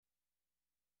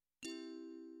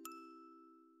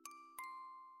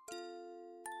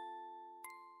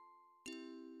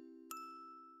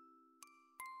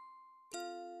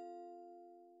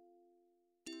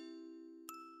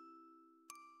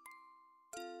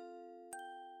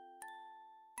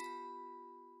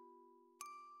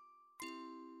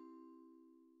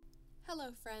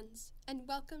Hello friends, and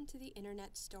welcome to the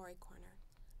Internet Story Corner.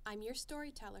 I'm your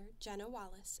storyteller, Jenna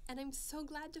Wallace, and I'm so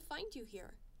glad to find you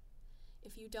here.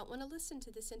 If you don't want to listen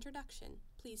to this introduction,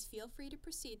 please feel free to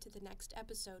proceed to the next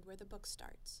episode where the book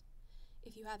starts.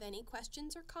 If you have any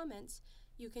questions or comments,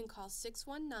 you can call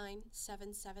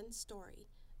 619-77-STORY.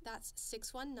 That's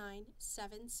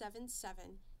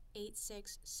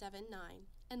 619-777-8679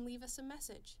 and leave us a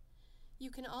message.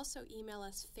 You can also email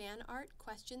us fan art,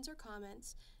 questions, or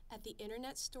comments at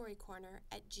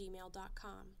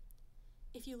theinternetstorycorner@gmail.com.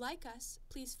 If you like us,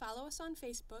 please follow us on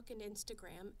Facebook and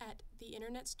Instagram at The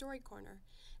Internet Story Corner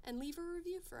and leave a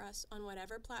review for us on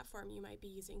whatever platform you might be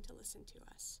using to listen to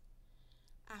us.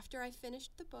 After I've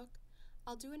finished the book,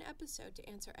 I'll do an episode to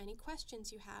answer any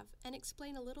questions you have and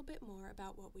explain a little bit more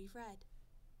about what we've read.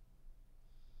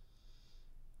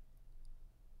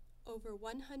 Over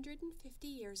 150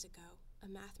 years ago, a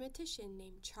mathematician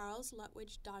named Charles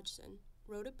Lutwidge Dodgson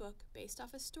wrote a book based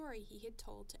off a story he had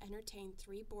told to entertain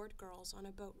 3 bored girls on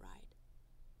a boat ride.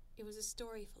 It was a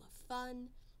story full of fun,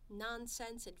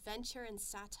 nonsense, adventure, and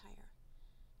satire.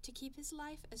 To keep his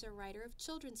life as a writer of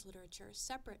children's literature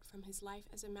separate from his life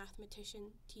as a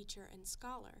mathematician, teacher, and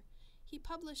scholar, he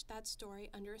published that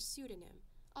story under a pseudonym,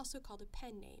 also called a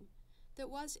pen name, that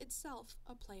was itself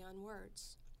a play on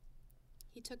words.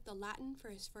 He took the Latin for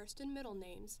his first and middle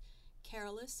names,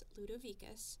 Carolus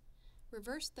Ludovicus,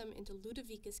 reversed them into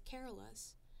Ludovicus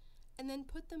Carolus, and then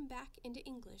put them back into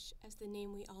English as the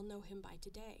name we all know him by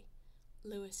today,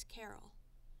 Lewis Carroll.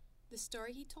 The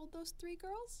story he told those 3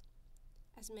 girls?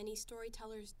 As many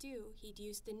storytellers do, he'd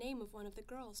used the name of one of the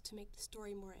girls to make the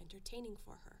story more entertaining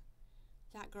for her.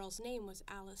 That girl's name was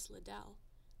Alice Liddell.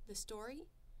 The story?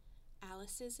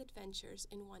 Alice's Adventures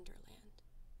in Wonderland.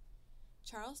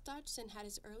 Charles Dodgson had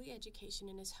his early education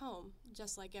in his home,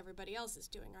 just like everybody else is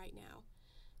doing right now,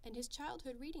 and his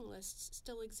childhood reading lists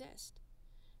still exist.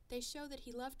 They show that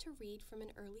he loved to read from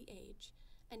an early age,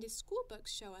 and his school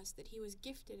books show us that he was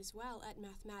gifted as well at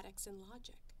mathematics and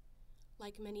logic.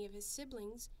 Like many of his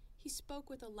siblings, he spoke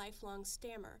with a lifelong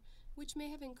stammer, which may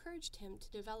have encouraged him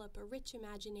to develop a rich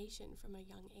imagination from a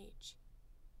young age.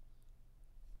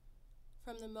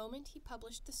 From the moment he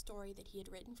published the story that he had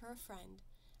written for a friend,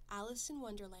 Alice in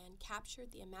Wonderland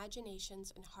captured the imaginations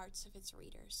and hearts of its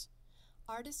readers.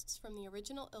 Artists from the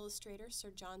original illustrator Sir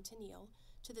John Tenniel,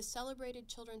 to the celebrated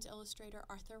children's illustrator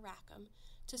Arthur Rackham,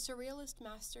 to surrealist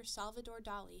master Salvador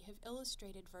Dali have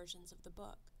illustrated versions of the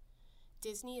book.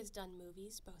 Disney has done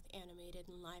movies, both animated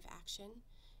and live action.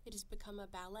 It has become a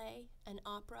ballet, an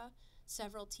opera,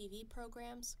 several TV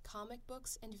programs, comic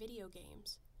books, and video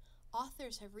games.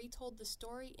 Authors have retold the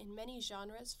story in many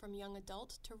genres from young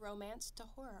adult to romance to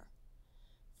horror.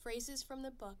 Phrases from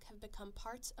the book have become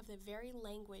parts of the very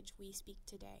language we speak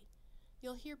today.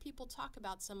 You'll hear people talk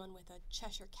about someone with a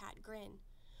Cheshire Cat grin,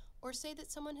 or say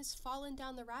that someone has fallen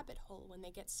down the rabbit hole when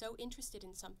they get so interested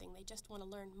in something they just want to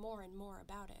learn more and more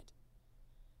about it.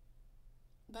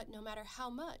 But no matter how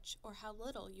much or how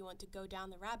little you want to go down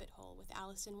the rabbit hole with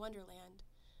Alice in Wonderland,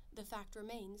 the fact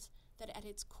remains that at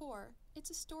its core, it's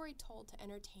a story told to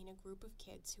entertain a group of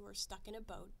kids who are stuck in a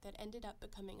boat that ended up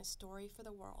becoming a story for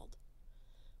the world.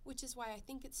 Which is why I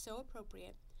think it's so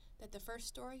appropriate that the first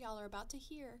story y'all are about to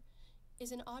hear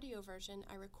is an audio version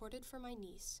I recorded for my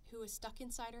niece who was stuck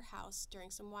inside her house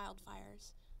during some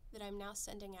wildfires that I'm now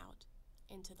sending out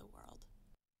into the world.